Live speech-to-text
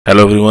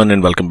Hello everyone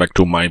and welcome back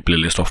to my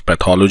playlist of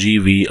pathology.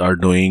 We are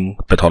doing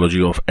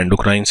pathology of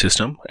endocrine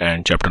system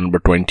and chapter number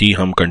 20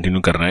 हम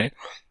continue कर रहे हैं.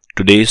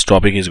 Today's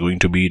topic is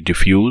going to be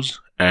diffuse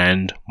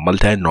and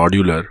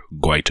multinodular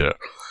goiter,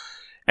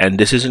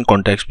 and this is in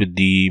context with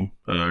the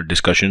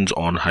discussions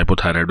on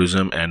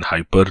hypothyroidism and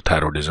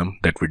hyperthyroidism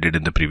that we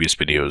did in the previous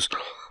videos.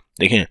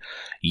 देखें,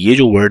 ये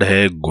जो word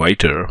है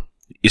goiter,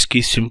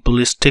 इसकी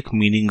simplistic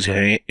meanings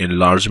है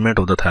enlargement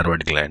of the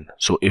thyroid gland.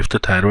 So if the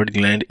thyroid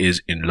gland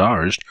is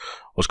enlarged,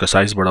 उसका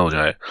size बड़ा हो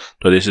जाए,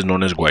 तो this is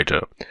known as goiter.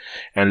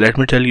 And let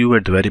me tell you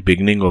at the very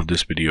beginning of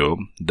this video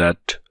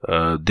that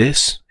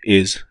this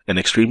is an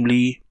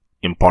extremely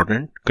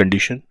important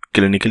condition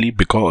clinically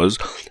because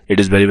it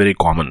is very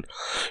common.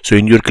 So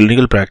in your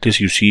clinical practice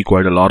you see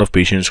quite a lot of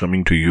patients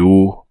coming to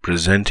you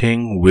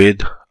presenting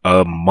with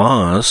a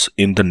mass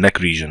in the neck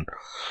region.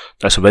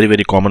 That's a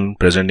very common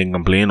presenting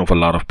complaint of a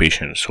lot of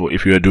patients. So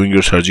if you are doing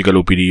your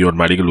surgical OPD or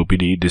medical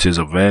OPD, this is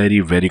a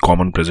very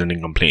common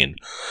presenting complaint.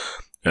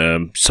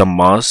 Some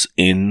mass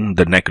in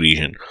the neck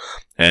region,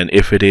 and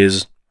if it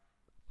is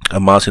a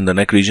mass in the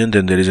neck region,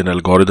 then there is an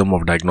algorithm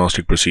of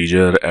diagnostic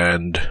procedure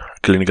and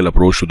clinical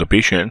approach to the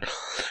patient.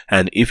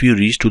 And if you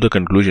reach to the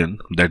conclusion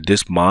that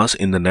this mass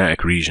in the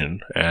neck region,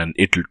 and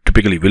it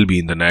typically will be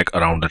in the neck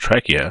around the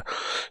trachea,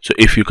 so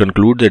if you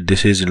conclude that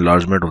this is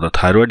enlargement of the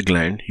thyroid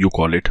gland, you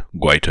call it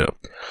goiter.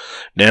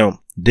 Now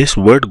this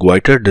word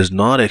goiter does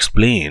not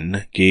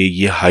explain कि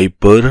ये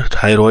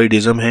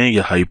hyperthyroidism है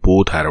या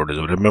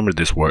hypothyroidism. Remember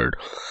this word.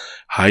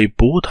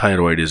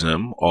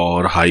 Hypothyroidism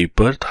or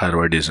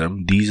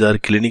hyperthyroidism, these are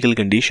clinical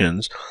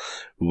conditions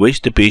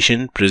which the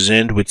patient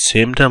present with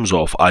symptoms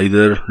of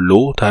either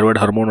low thyroid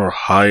hormone or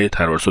high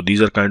thyroid. So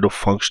these are kind of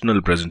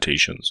functional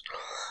presentations.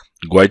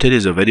 Goiter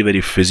is a very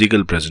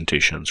physical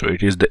presentation. So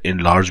it is the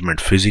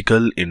enlargement,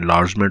 physical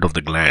enlargement of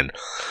the gland.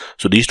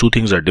 So these two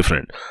things are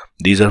different.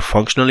 These are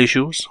functional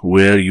issues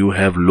where you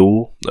have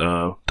low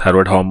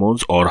thyroid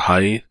hormones or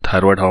high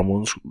thyroid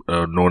hormones,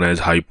 known as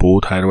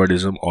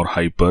hypothyroidism or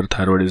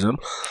hyperthyroidism,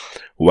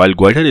 while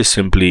goiter is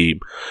simply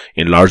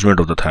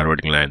enlargement of the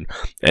thyroid gland.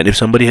 And if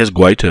somebody has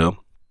goiter,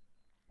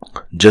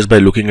 just by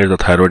looking at the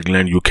thyroid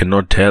gland you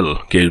cannot tell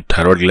कि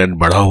thyroid gland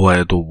बढ़ा हुआ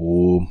है तो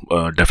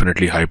वो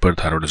definitely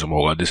hyperthyroidism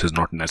होगा. This is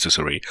not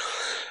necessary.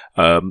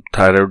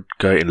 Thyroid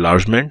का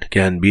enlargement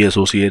can be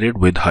associated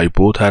with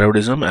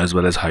hypothyroidism as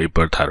well as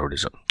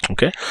hyperthyroidism.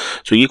 Okay,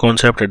 so ये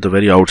concept at the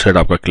very outset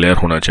आपका clear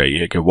होना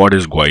चाहिए कि what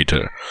is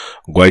goiter.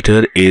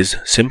 Goiter is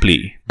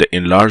simply the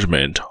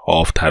enlargement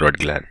of thyroid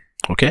gland.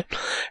 Okay,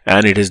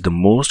 and it is the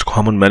most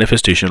common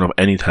manifestation of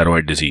any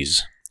thyroid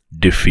disease.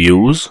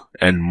 Diffuse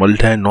and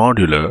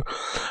multinodular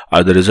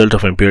are the result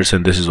of impaired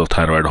synthesis of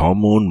thyroid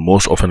hormone,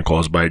 most often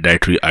caused by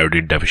dietary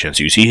iodine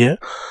deficiency. You see here,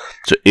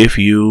 so if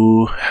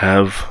you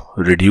have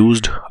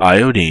reduced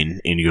iodine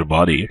in your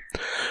body,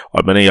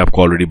 और मैंने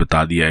आपको already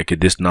बता दिया है कि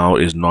this now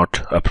is not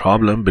a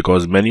problem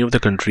because many of the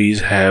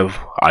countries have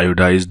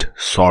iodized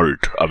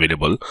salt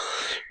available,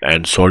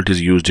 and salt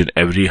is used in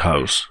every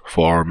house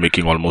for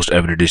making almost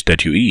every dish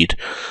that you eat.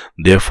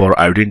 Therefore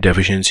iodine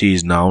deficiency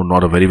is now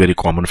not a very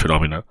common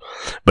phenomena.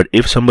 But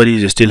if somebody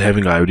is still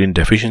having iodine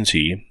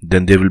deficiency,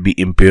 then there will be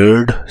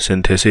impaired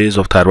synthesis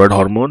of thyroid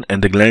hormone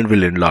and the gland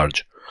will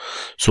enlarge.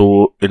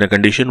 So in a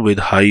condition with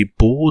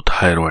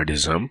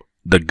hypothyroidism,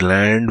 the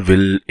gland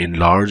will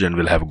enlarge and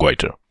will have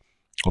goiter.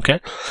 Okay,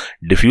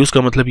 diffuse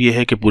का मतलब ये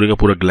है कि पूरे का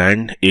पूरा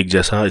gland एक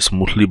जैसा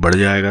स्मूथली बढ़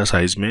जाएगा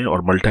साइज में,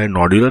 और मल्टी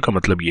नोड्यूलर का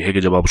मतलब ये है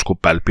कि जब आप उसको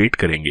पैल्पेट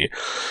करेंगे,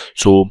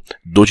 सो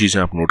दो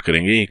चीज़ें आप नोट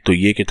करेंगे. एक तो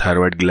ये कि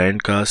थायराइड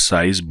ग्लैंड का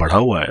साइज बढ़ा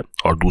हुआ है,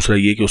 और दूसरा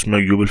ये कि उसमें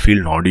you will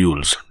feel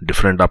nodules,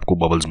 different आपको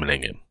बबल्स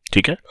मिलेंगे.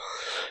 ठीक है.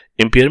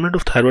 Impairment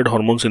of thyroid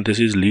hormone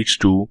synthesis leads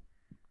to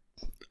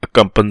a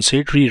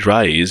compensatory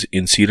rise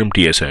in serum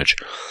TSH.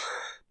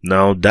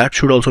 Now that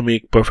should also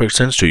make perfect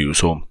sense to you.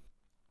 So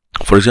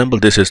for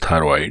example, this is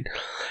thyroid,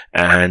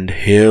 and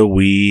here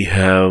we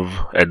have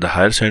at the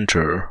higher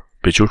center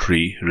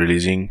pituitary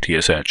releasing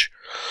TSH.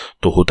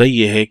 तो होता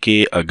ये है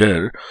कि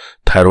अगर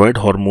thyroid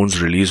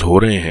hormones release हो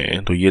रहे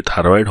हैं तो ये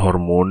थायराइड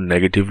हार्मोन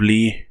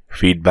नेगेटिवली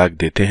फीडबैक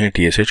देते हैं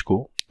TSH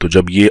को. तो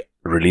जब ये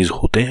रिलीज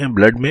होते हैं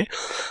ब्लड में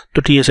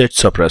तो TSH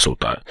सप्रेस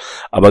होता है.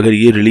 अब अगर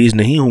ये रिलीज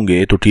नहीं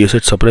होंगे तो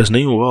TSH सप्रेस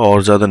नहीं होगा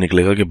और ज़्यादा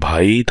निकलेगा कि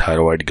भाई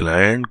थायराइड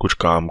ग्लैंड कुछ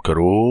काम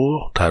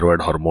करो,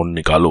 थायराइड हार्मोन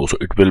निकालो. So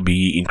it will be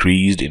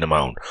increased in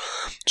amount.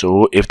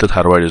 So if the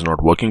thyroid is not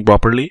working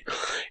properly,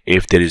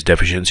 if there is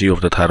deficiency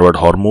of the thyroid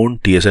hormone,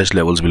 TSH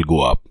levels will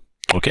go up.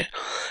 Okay,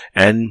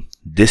 and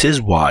this is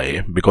why,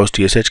 because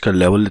TSH का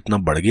level इतना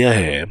बढ़ गया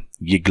है,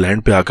 ये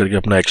gland पे आकर के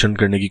अपना एक्शन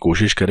करने की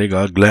कोशिश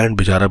करेगा. ग्लैंड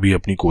बेचारा भी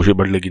अपनी कोशिश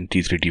बढ़, लेकिन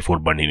T3 T4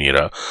 बन ही नहीं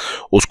रहा.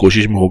 उस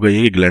कोशिश में होगा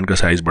ये कि ग्लैंड का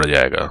साइज बढ़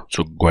जाएगा.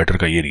 सो गोइटर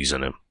का ये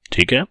रीजन है.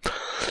 ठीक है.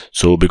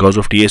 So because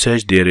of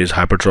TSH there is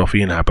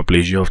hypertrophy and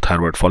hyperplasia of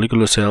thyroid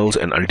follicular sales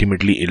and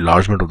ultimately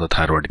enlargement of the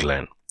thyroid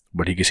gland.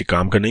 But ये किसी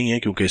काम का नहीं है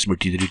क्योंकि इसमें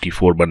T3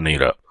 T4 बन नहीं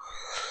रहा.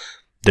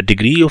 The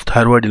degree of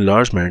thyroid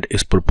enlargement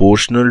is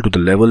proportional to the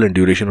level and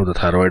duration of the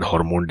thyroid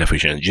hormone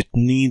deficiency.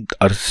 जितनी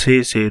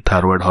अरसे से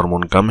thyroid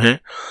hormone कम है,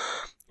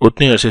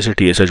 उतने अरसे से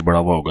TSH बढ़ा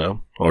हुआ होगा,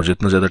 और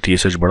जितना ज़्यादा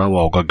TSH बढ़ा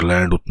हुआ होगा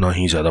ग्लैंड उतना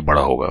ही ज़्यादा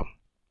बड़ा होगा.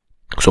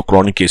 So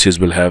chronic cases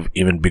will have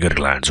even bigger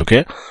glands,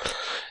 okay?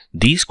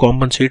 These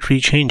compensatory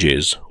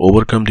changes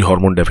overcome the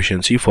hormone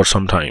deficiency for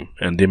some time,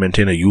 and they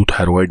maintain a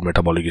euthyroid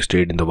metabolic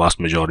state in the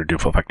vast majority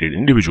of affected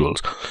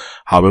individuals.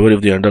 However,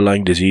 if the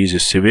underlying disease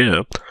is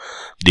severe,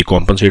 the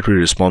compensatory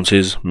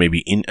responses may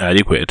be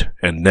inadequate,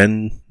 and then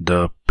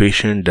the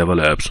patient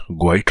develops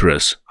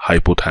goitrous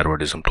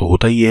hypothyroidism. तो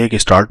होता ये है कि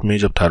start में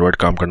जब thyroid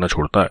काम करना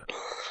छोड़ता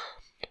है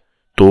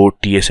तो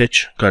TSH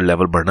का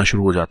लेवल बढ़ना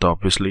शुरू हो जाता है.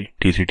 ऑब्वियसली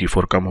T3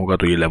 T4 कम होगा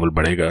तो ये लेवल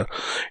बढ़ेगा.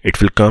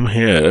 It will come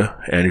here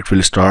and it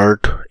will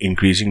start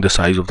increasing the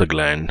size of the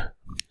gland.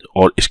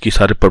 और इसकी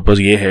सारे पर्पस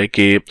ये है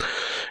कि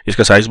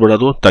इसका साइज बढ़ा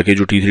दो ताकि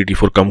जो T3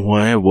 T4 कम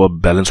हुआ है वो अब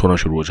बैलेंस होना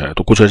शुरू हो जाए.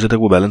 तो कुछ अर्से तक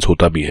वो बैलेंस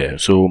होता भी है.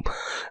 So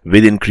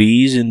with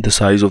increase in the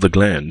size of the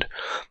gland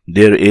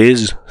there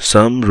is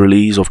some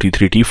release of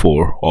T3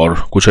 T4, और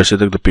कुछ अर्से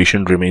तक द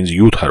पेशेंट रिमेन्स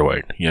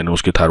यूथायरॉइड, यानी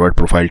उसके थायराइड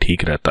प्रोफाइल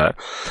ठीक रहता है.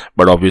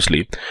 But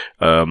obviously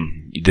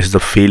this is the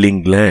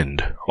Fehling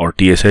gland, और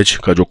TSH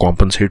का जो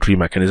कॉम्पनसेटरी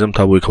मैकेनिज्म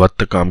था वो एक वक्त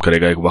तक काम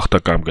करेगा, एक वक्त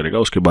तक काम करेगा,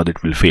 उसके बाद it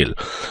will fail.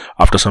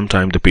 After some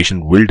time the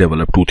patient will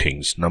develop two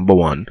things. Number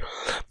one,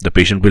 the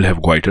patient will have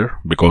goitre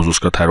because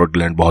उसका थायराइड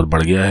ग्लैंड बहुत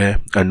बढ़ गया है,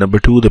 and number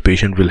two, the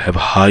patient will have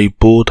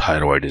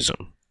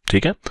hypothyroidism.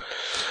 ठीक है.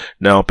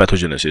 Now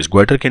pathogenesis.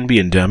 Goitre can be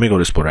endemic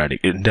और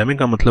sporadic. Endemic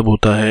का मतलब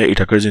होता है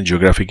it occurs in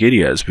geographic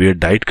areas where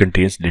diet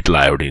contains little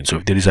iodine. So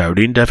if there is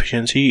iodine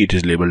deficiency it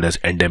is labelled as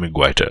endemic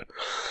goitre.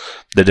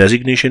 The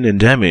designation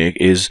endemic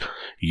is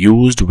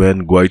used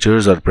when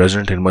goiters are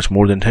present in much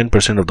more than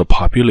 10% of the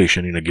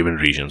population in a given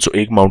region. So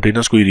एक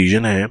mountainous कोई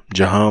region है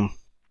जहाँ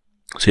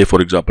से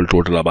for example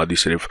total आबादी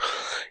सिर्फ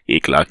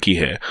 1 लाख की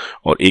है,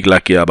 और 1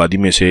 लाख की आबादी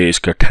में से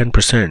इसका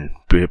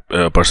 10%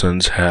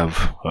 persons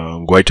have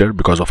goiter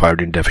because of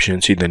iodine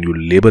deficiency, then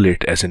you label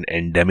it as an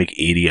endemic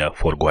area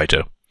for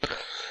goiter.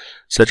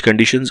 Such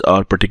conditions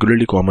are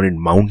particularly common in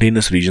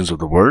mountainous regions of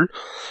the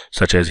world,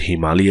 such as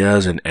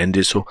Himalayas and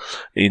Andes. So,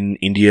 in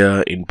India,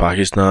 in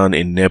Pakistan,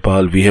 in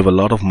Nepal, we have a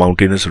lot of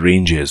mountainous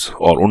ranges.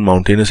 और उन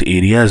mountainous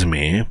areas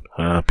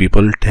में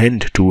people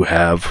tend to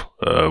have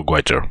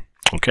goiter.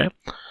 Okay,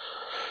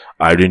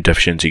 iodine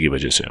deficiency की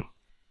वजह से.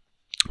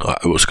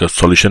 उसका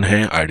solution है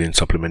iodine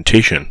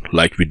supplementation,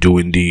 like we do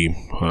in the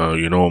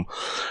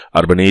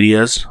urban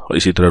areas, और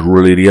इसी तरह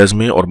rural areas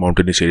में और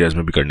mountainous areas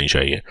में भी करनी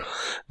चाहिए.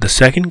 The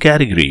second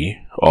category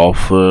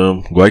of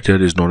goiter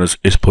is known as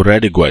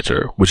sporadic goiter,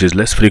 which is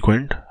less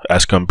frequent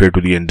as compared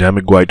to the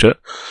endemic goiter.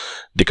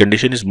 The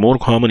condition is more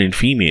common in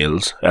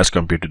females as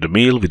compared to the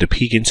male, with a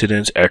peak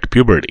incidence at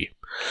puberty.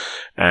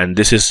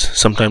 And this is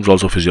sometimes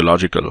also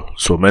physiological.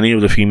 So many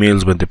of the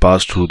females, when they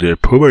pass through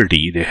their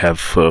puberty, they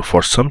have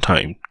for some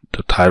time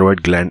the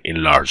thyroid gland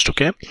enlarged.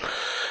 Okay,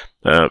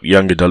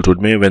 young adulthood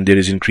में when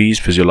there is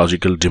increased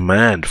physiological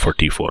demand for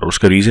T4.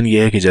 उसका reason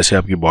ये है कि जैसे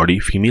आपकी body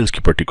females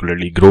की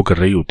particularly grow कर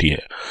रही होती है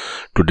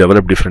to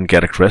develop different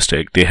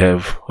characteristics, they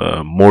have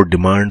more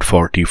demand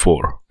for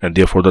T4,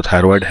 and therefore the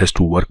thyroid has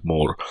to work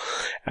more,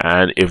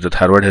 and if the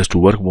thyroid has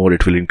to work more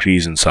it will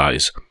increase in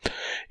size.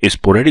 A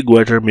sporadic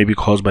goiter may be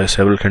caused by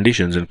several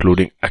conditions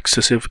including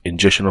excessive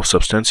ingestion of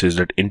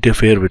substances that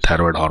interfere with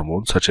thyroid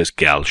hormones such as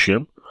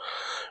calcium,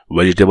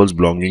 vegetables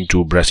belonging to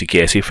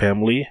Brassicaceae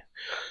family,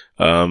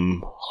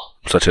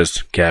 such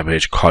as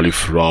cabbage,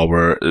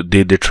 cauliflower,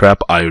 they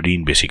trap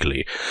iodine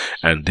basically,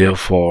 and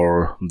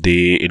therefore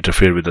they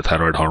interfere with the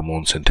thyroid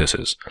hormone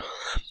synthesis.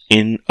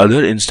 In other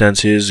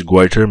instances,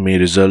 goiter may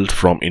result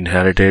from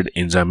inherited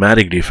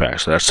enzymatic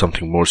defects. That's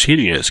something more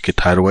serious, कि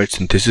thyroid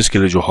synthesis के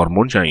लिए जो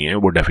hormone चाहिए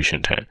वो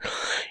deficient है.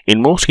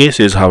 In most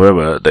cases,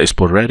 however, the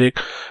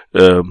sporadic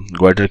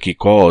goiter की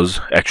cause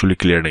actually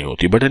clear नहीं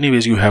होती. But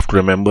anyways, you have to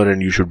remember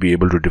and you should be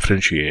able to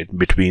differentiate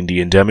between the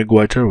endemic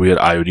goiter,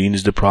 where iodine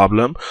is the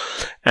problem,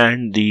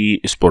 and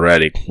the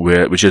sporadic,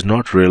 which is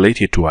not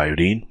related to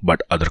iodine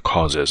but other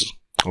causes.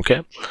 Okay.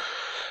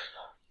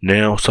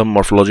 Now, some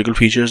morphological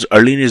features.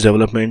 Early in its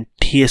development,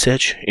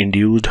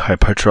 TSH-induced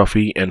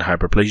hypertrophy and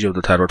hyperplasia of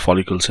the thyroid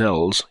follicle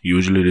cells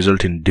usually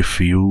result in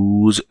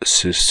diffuse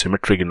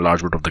symmetric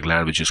enlargement of the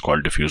gland, which is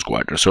called diffuse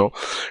goiter. So,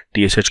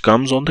 TSH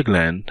comes on the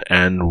gland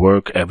and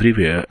work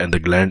everywhere, and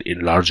the gland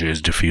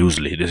enlarges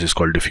diffusely. This is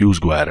called diffuse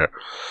goiter.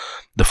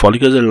 The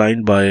follicles are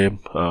lined by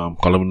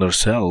columnar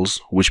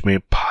cells, which may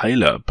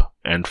pile up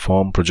and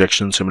form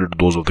projections similar to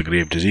those of the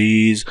Graves'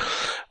 disease.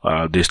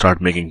 They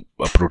start making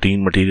a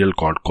protein material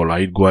called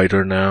colloid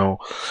goiter now,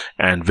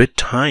 and with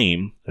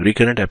time,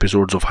 recurrent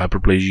episodes of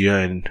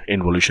hyperplasia and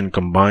involution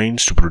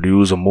combines to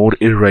produce a more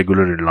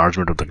irregular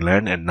enlargement of the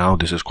gland, and now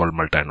this is called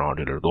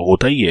multinodular. तो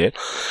होता ही है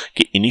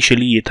कि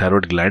initially ये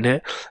thyroid gland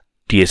है,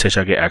 TSH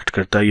आगे act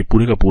करता है, ये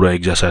पूरे का पूरा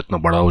एक जैसा इतना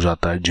बड़ा हो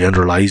जाता है,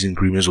 जनरलाइज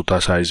इंक्रीमेंस होता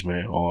है साइज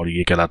में, और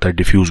ये कहलाता है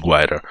डिफ्यूज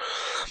गोइटर.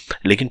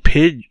 लेकिन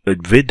फिर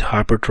with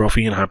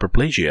hypertrophy and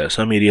hyperplasia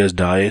some areas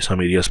die,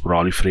 some areas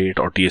proliferate,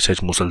 और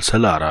TSH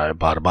मुसलसल आ रहा है,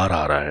 बार बार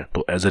आ रहा है.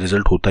 तो एज अ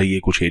रिजल्ट होता ही है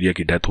कुछ एरिया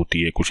की डेथ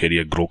होती है, कुछ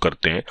एरिया ग्रो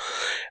करते हैं.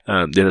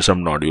 There are some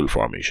nodule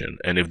formation,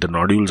 and if the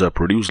nodules are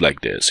produce like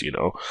this,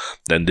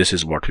 then this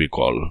is what we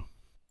call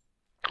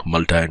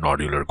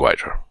multinodular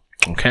goiter.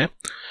 Okay,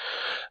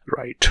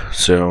 right.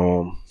 So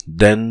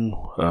then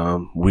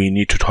we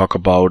need to talk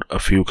about a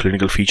few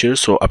clinical features.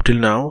 So up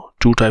till now,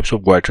 two types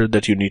of goiter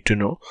that you need to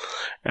know,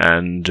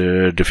 and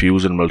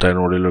diffuse and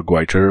multinodular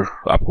goiter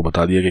आपको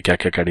बता दिया कि क्या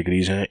क्या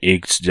categories हैं.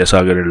 एक जैसा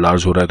अगर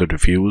enlarge हो रहा है तो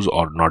diffuse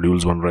और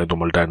nodules बन रहे हैं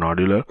तो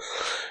multinodular.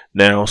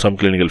 Now some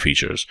clinical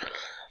features.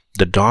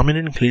 The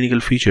dominant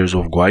clinical features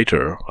of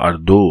goiter are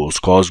those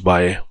caused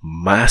by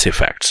mass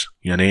effects.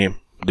 यानी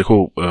देखो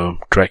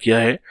ट्रैकिया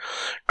है,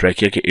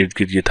 ट्रैकिया के इर्द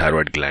गिर्द ये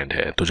थायराइड ग्लैंड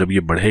है, तो जब ये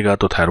बढ़ेगा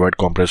तो थायराइड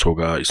कॉम्प्रेस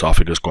होगा,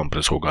 इसोफेगस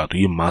कॉम्प्रेस होगा, तो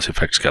ये मास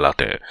इफेक्ट्स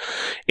कहलाते हैं.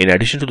 In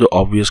addition to the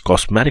obvious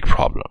cosmetic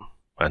problem,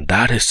 and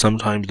that is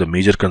sometimes the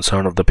major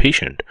concern of the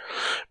patient.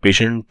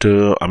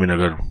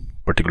 अगर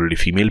particularly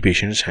female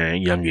patients हैं,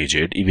 young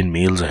aged, even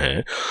males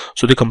हैं,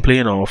 so they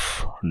complain of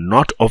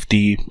not of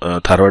the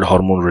thyroid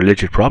hormone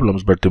related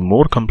problems, but they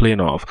more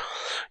complain of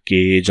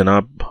कि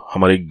जनाब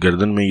हमारे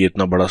गर्दन में ये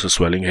इतना बड़ा सा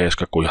swelling है,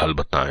 इसका कोई हल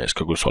बताएं,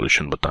 इसका कोई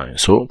solution बताएं.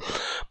 So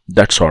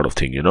that sort of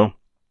thing, you know.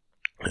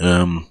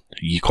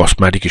 ये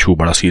कॉस्मेटिक इशू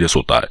बड़ा सीरियस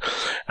होता है,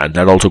 and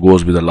that also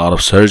goes with a lot of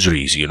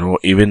surgeries, you know.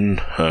 Even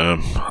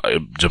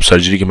जब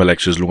सर्जरी के मैं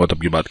लेक्चर्स लूँगा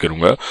तब की बात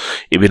करूँगा.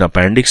 इवन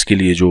अपेंडिक्स के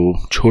लिए जो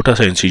छोटा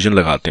सा इंसीजन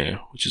लगाते हैं,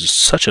 which is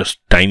such a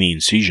tiny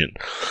incision,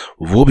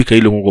 वो भी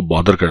कई लोगों को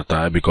बॉदर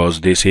करता है, बिकॉज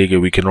दे से कि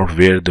we can not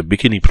where the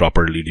bikini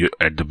properly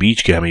at the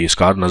beach, के हमें ये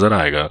स्कार नजर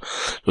आएगा.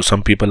 तो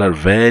some people are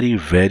very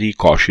very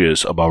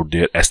cautious about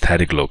their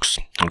aesthetic looks.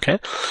 Okay,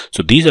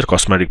 so these are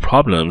cosmetic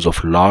problems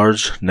of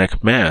large neck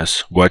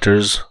mass.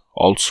 Goiters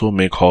also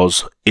may cause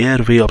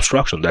airway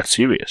obstruction. That's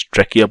serious.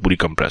 Trachea puri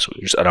compressed.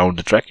 It's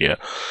around the trachea,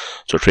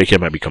 so trachea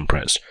may be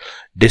compressed.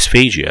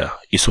 Dysphagia,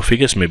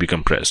 esophagus may be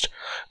compressed.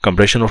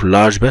 Compression of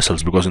large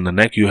vessels, because in the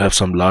neck you have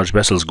some large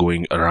vessels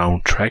going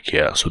around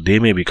trachea, so they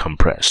may be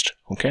compressed.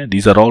 Okay,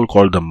 these are all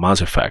called the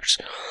mass effects,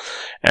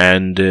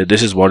 and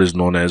this is what is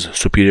known as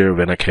superior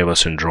vena cava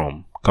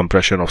syndrome,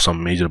 compression of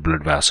some major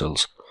blood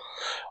vessels.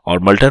 Or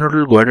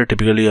multinodular goiter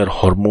typically are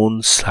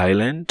hormone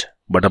silent,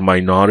 but a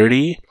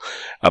minority,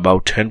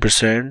 about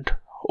 10%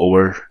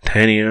 over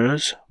 10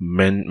 years,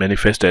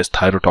 manifest as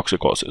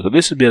thyrotoxicosis. So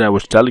this is where I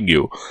was telling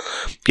you,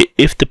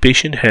 if the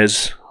patient has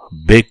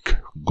big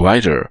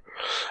goiter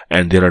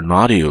and there are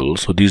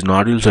nodules, so these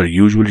nodules are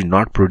usually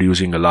not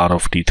producing a lot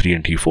of T3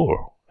 and T4,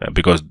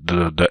 because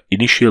the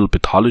initial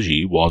pathology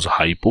was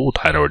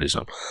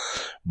hypothyroidism.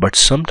 But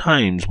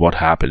sometimes what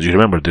happens, you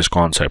remember this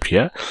concept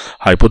here,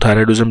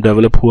 hypothyroidism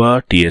develop हुआ,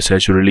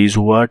 TSH release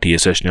हुआ,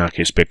 TSH ने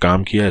आके इस पे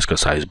काम किया, इसका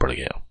size बढ़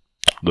गया.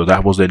 So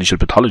that was the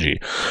initial pathology.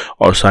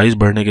 और साइज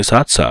बढ़ने के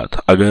साथ साथ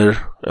अगर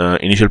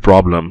initial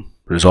problem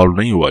रिजॉल्व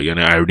नहीं हुआ,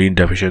 यानी आयोडीन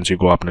डेफिशिएंसी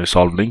को आपने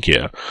सॉल्व नहीं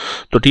किया,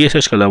 तो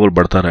टीएसएच का लेवल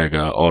बढ़ता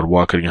रहेगा और वो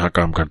आकर यहाँ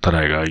काम करता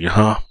रहेगा,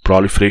 यहाँ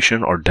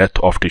प्रोलिफरेशन और डेथ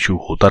ऑफ टिश्यू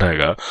होता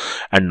रहेगा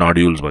एंड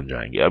नॉड्यूल्स बन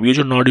जाएंगे. अब ये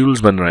जो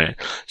नॉड्यूल्स बन रहे हैं,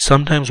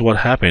 समटाइम्स व्हाट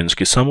हैपेंस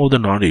कि सम of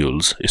the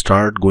nodules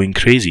start going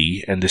crazy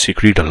and they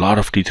secret a lot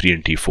of T3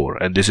 and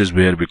T4, and this is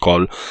where we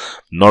call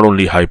not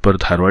only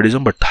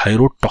hyperthyroidism but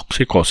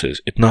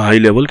thyrotoxicosis. इतना हाई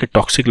लेवल कि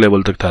toxic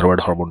level तक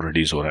thyroid hormone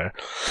release हो रहा है.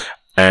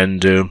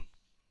 And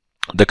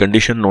the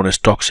condition known as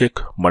toxic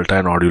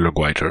multinodular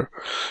goiter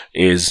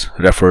is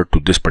referred to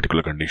this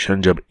particular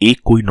condition, जब एक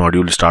कोई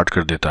nodule start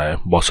कर देता है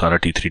बहुत सारा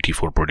T3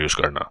 T4 प्रोड्यूस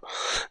करना.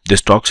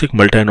 This toxic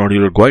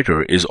multinodular goiter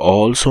is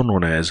also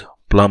known as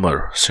plumber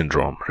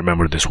syndrome.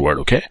 Remember this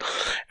word, okay?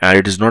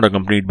 And it is not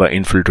accompanied by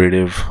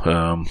infiltrative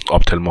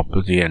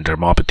ophthalmopathy and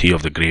dermopathy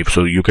of the grave,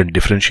 so you can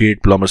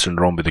differentiate plumber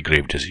syndrome with the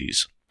grave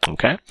disease.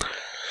 Okay,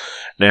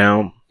 now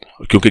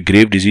क्योंकि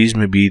grave disease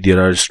में भी there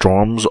are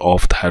storms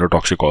of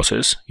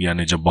thyrotoxicosis,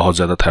 यानी जब बहुत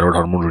ज़्यादा thyroid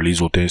hormone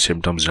release होते हैं,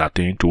 symptoms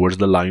जाते हैं towards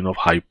the line of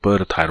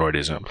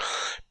hyperthyroidism.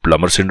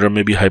 Plummer syndrome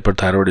में भी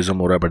हाइपरथायरॉयडिज्म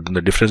हो रहा है, but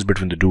the difference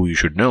between the two, you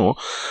should know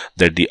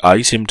that the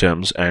I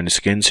symptoms and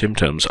skin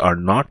symptoms are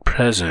not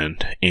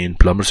present in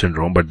Plummer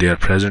syndrome, but they are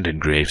present in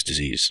Graves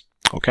disease.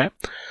 Okay,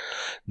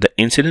 the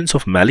incidence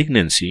of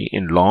malignancy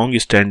in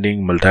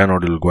long-standing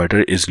multinodular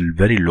goiter is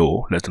very low,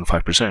 less than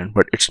 5%,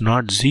 but it's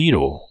not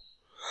zero.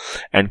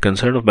 And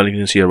concern of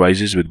malignancy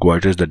arises with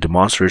goiters that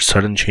demonstrate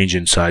sudden change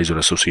in size or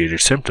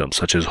associated symptoms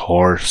such as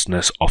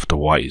hoarseness of the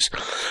voice.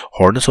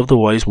 Hoarseness of the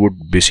voice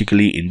would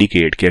basically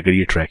indicate कि अगर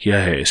ये trachea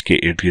है, इसके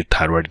इर्द गिर्द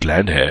thyroid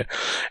gland है,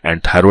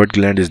 and thyroid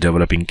gland is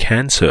developing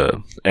cancer,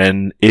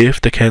 and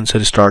if the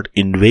cancer start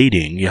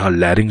invading, यहाँ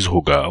larynx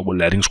होगा, वो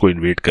larynx को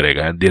invade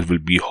करेगा, and there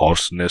will be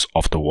hoarseness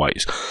of the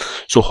voice.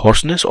 So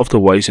hoarseness of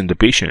the voice in the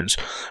patients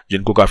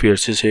जिनको काफी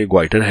अरसे से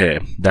goiter है,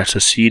 that's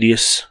a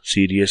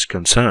serious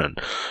concern,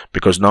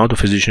 because now the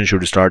physician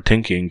should start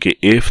thinking कि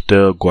if the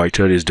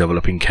goiter is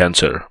developing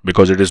cancer,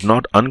 because it is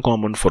not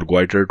uncommon for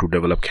goiter to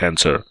develop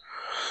cancer.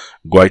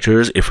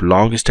 Goiters, if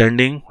long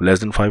standing,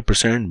 less than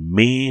 5%,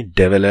 may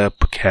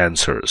develop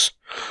cancers.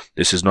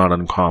 This is not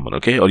uncommon,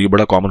 okay? और ये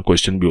बड़ा common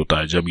question भी होता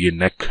है जब ये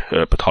neck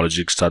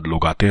pathology के साथ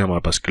लोग आते हैं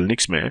हमारे पास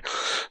clinics में,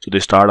 so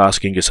they start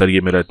asking कि सर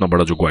ये मेरा इतना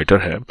बड़ा जो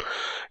goiter है,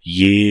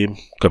 ये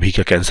कभी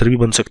क्या कैंसर भी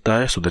बन सकता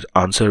है? So the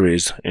answer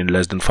is in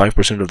less than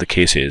 5% of the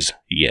cases,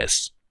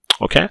 yes.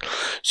 Okay,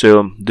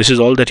 so this is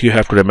all that you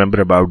have to remember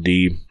about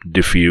the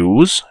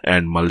diffuse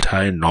and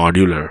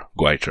multinodular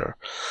goiter.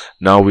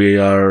 Now we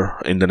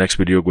are in the next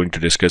video going to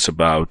discuss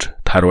about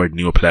thyroid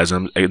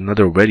neoplasms,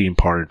 another very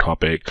important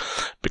topic,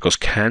 because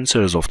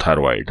cancers of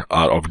thyroid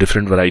are of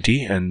different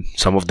variety and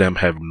some of them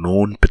have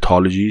known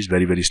pathologies,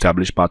 very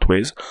established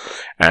pathways,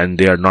 and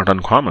they are not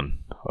uncommon.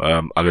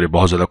 अगर ये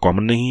बहुत ज़्यादा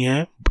common नहीं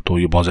है तो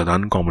ये बहुत ज़्यादा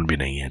uncommon भी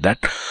नहीं है.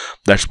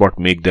 That's what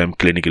make them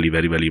clinically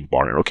very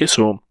important. Okay,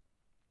 so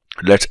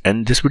let's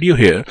end this video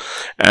here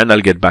and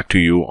I'll get back to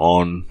you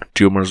on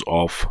tumors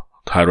of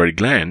thyroid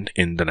gland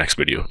in the next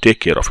video. Take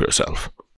care of yourself.